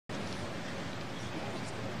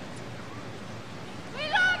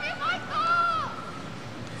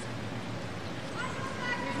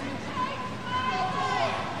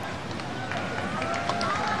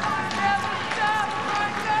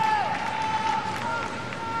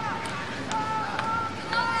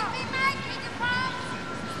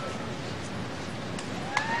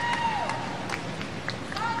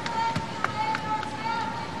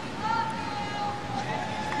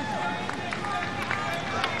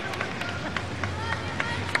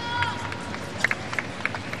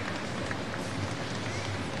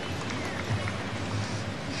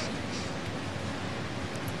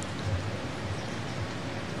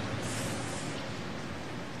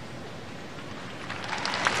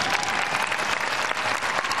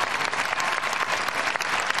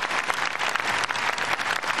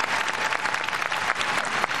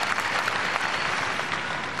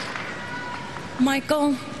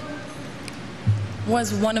Michael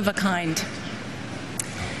was one of a kind.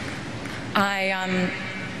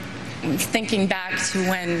 Thinking back to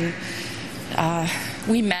when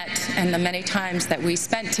we met and the many times that we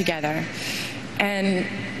spent together, and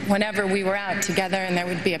whenever we were out together and there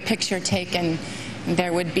would be a picture taken,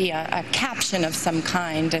 there would be a caption of some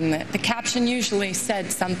kind, and the caption usually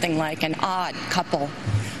said something like an odd couple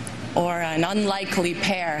or an unlikely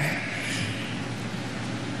pair.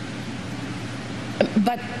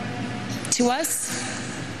 But to us,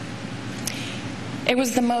 it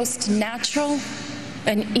was the most natural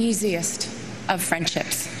and easiest of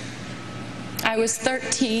friendships. I was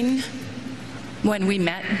 13 when we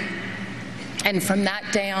met, and from that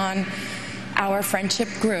day on, our friendship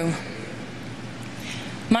grew.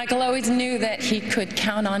 Michael always knew that he could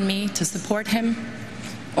count on me to support him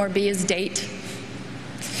or be his date,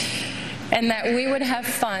 and that we would have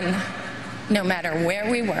fun no matter where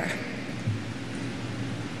we were.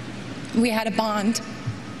 We had a bond.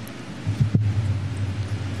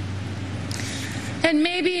 And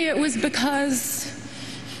maybe it was because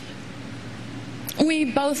we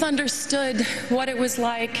both understood what it was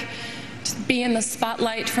like to be in the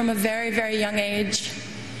spotlight from a very, very young age.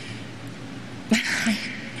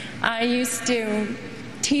 I used to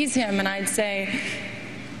tease him and I'd say,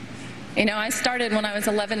 you know, I started when I was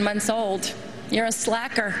 11 months old. You're a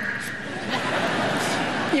slacker.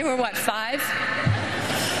 You were what, 5?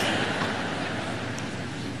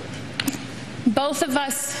 Both of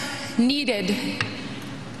us needed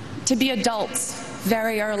to be adults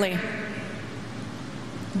very early.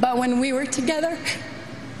 But when we were together,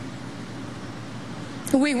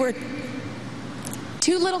 we were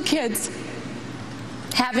two little kids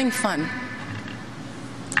having fun.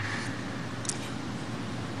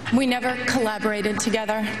 We never collaborated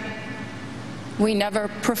together. We never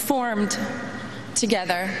performed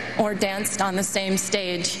together or danced on the same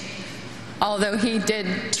stage, although he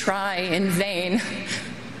did try in vain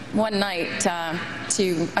one night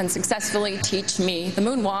to unsuccessfully teach me the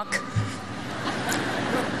moonwalk.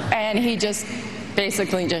 And he just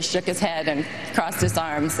basically just shook his head and crossed his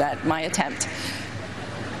arms at my attempt.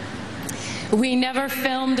 We never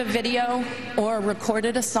filmed a video or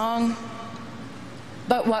recorded a song,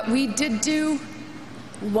 but what we did do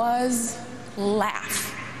was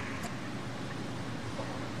laugh.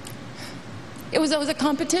 It was always a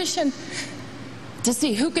competition to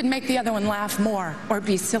see who could make the other one laugh more or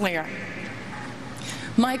be sillier.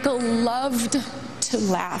 Michael loved to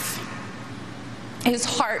laugh. His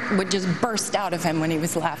heart would just burst out of him when he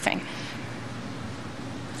was laughing.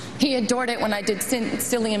 He adored it when I did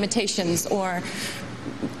silly imitations or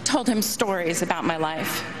told him stories about my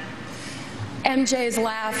life. MJ's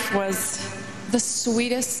laugh was the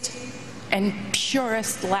sweetest and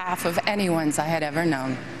purest laugh of anyone's I had ever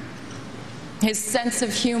known. His sense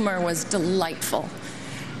of humor was delightful,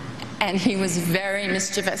 and he was very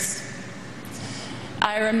mischievous.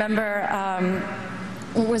 I remember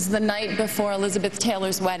it was the night before Elizabeth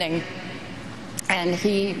Taylor's wedding, and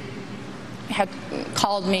he had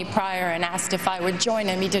called me prior and asked if I would join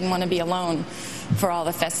him. He didn't want to be alone for all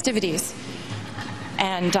the festivities.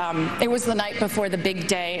 And it was the night before the big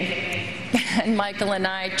day, and Michael and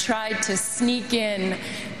I tried to sneak in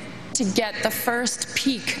to get the first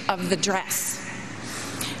peek of the dress.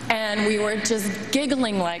 And we were just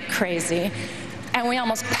giggling like crazy, and we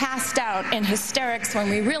almost passed out in hysterics when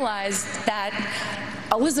we realized that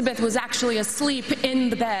Elizabeth was actually asleep in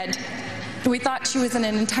the bed. We thought she was in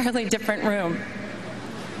an entirely different room.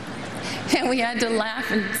 And we had to laugh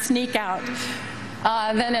and sneak out.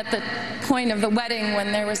 Then at the point of the wedding,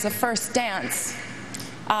 when there was the first dance,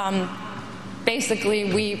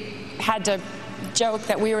 basically we had to joke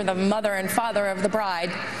that we were the mother and father of the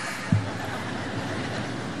bride.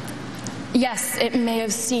 Yes, it may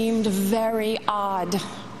have seemed very odd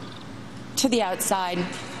to the outside,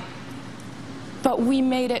 but we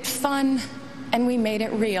made it fun and we made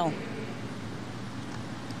it real.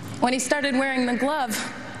 When he started wearing the glove,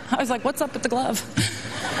 I was like, what's up with the glove?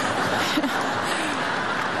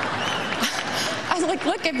 I was like,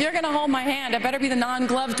 look, if you're gonna hold my hand, it better be the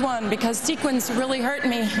non-gloved one, because sequins really hurt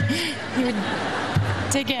me. He would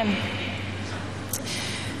dig in.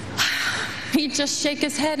 He'd just shake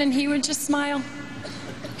his head and he would just smile.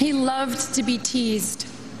 He loved to be teased.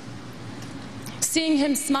 Seeing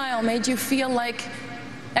him smile made you feel like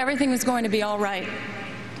everything was going to be all right.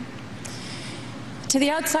 To the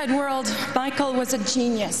outside world, Michael was a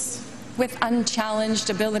genius with unchallenged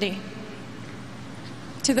ability.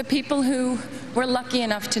 To the people who were lucky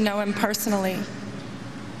enough to know him personally,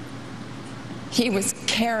 he was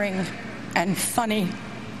caring and funny,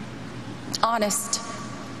 honest,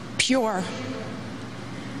 pure,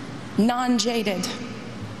 non-jaded,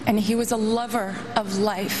 and he was a lover of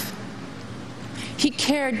life. He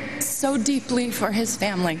cared so deeply for his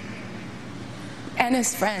family and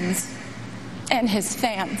his friends and his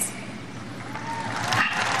fans.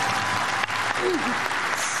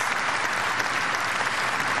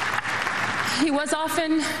 He was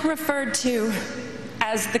often referred to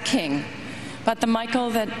as the king, but the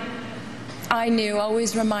Michael that I knew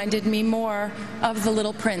always reminded me more of the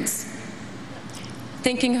little prince.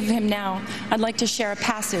 Thinking of him now, I'd like to share a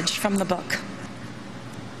passage from the book.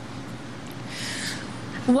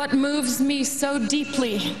 What moves me so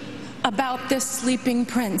deeply about this sleeping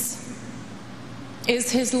prince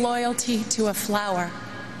is his loyalty to a flower.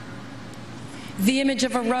 The image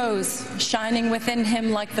of a rose shining within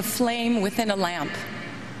him like the flame within a lamp,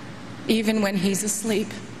 even when he's asleep.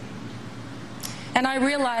 And I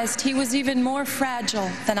realized he was even more fragile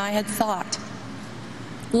than I had thought.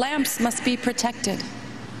 Lamps must be protected.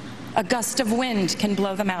 A gust of wind can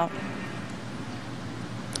blow them out.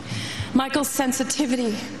 Michael's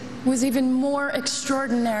sensitivity was even more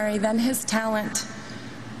extraordinary than his talent,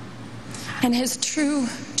 and his true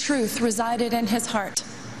truth resided in his heart.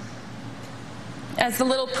 As the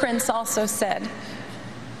little prince also said,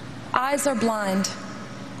 eyes are blind.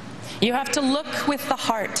 You have to look with the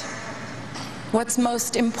heart. What's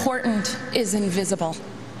most important is invisible.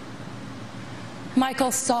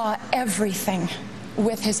 Michael saw everything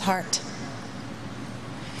with his heart.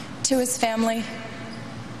 To his family,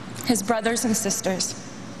 his brothers and sisters,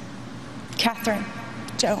 Catherine,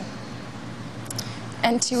 Joe,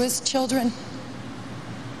 and to his children,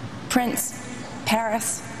 Prince,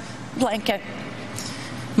 Paris, Blanket,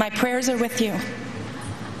 my prayers are with you.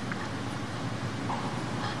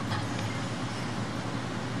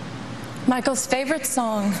 Michael's favorite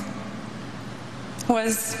song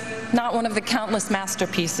was not one of the countless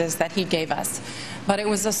masterpieces that he gave us, but it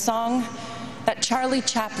was a song that Charlie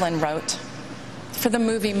Chaplin wrote for the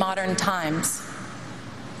movie Modern Times.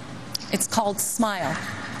 It's called Smile.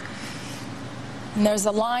 And there's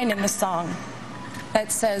a line in the song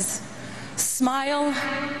that says, "Smile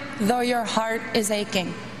though your heart is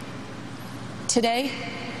aching." Today,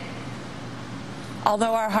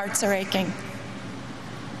 although our hearts are aching,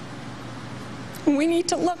 we need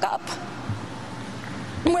to look up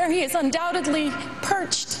where he is undoubtedly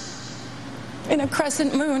perched in a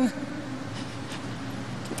crescent moon,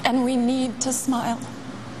 and we need to smile.